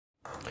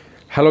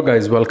Hello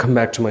guys, welcome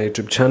back to my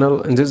YouTube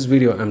channel. In this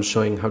video I'm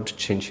showing how to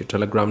change your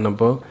Telegram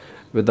number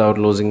without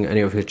losing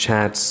any of your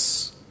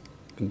chats,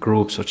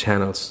 groups or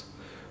channels.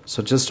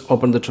 So just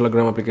open the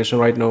Telegram application.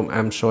 Right now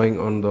I'm showing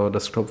on the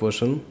desktop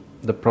version.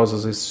 The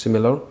process is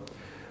similar.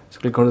 So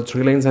click on the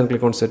three lines and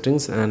click on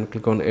settings and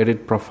click on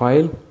edit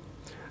profile.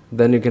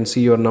 Then you can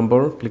see your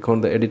number. Click on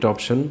the edit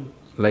option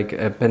like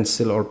a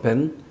pencil or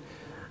pen,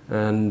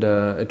 and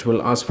it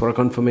will ask for a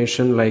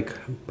confirmation like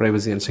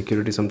privacy and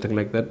security, something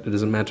like that. It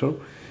doesn't matter.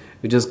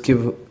 You just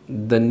give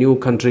the new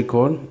country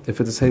code. If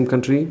it's the same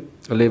country,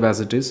 leave as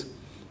it is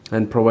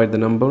and provide the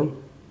number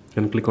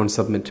and click on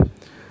submit.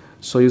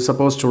 So you're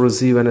supposed to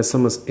receive an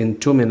SMS in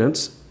 2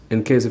 minutes.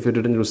 In case if you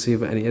didn't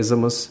receive any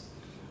SMS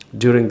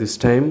during this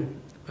time,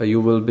 you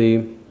will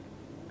be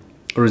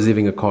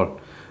receiving a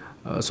call.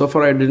 So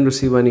far I didn't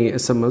receive any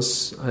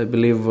SMS. I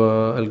believe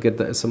I'll get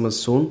the SMS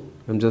soon.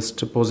 I'm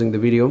just pausing the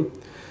video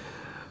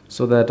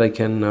so that I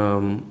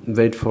can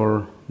wait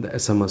for the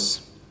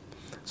SMS.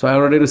 So I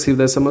already received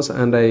the SMS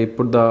and I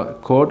put the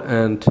code,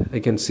 and I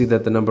can see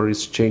that the number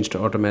is changed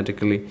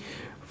automatically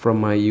from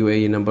my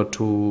UAE number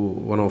to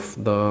one of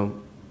the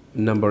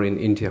number in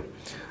India.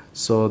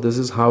 So this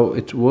is how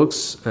it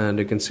works, and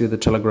you can see the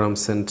Telegram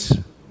sent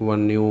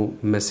one new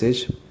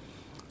message.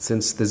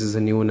 Since this is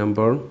a new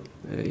number,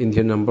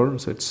 Indian number,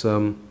 so it's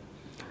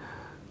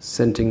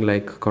sending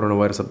like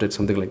coronavirus update,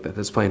 something like that.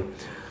 That's fine.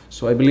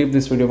 So I believe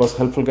this video was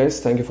helpful guys.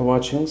 Thank you for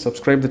watching.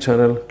 Subscribe the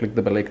channel, click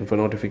the bell icon for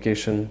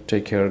notification.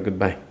 Take care.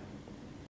 Goodbye.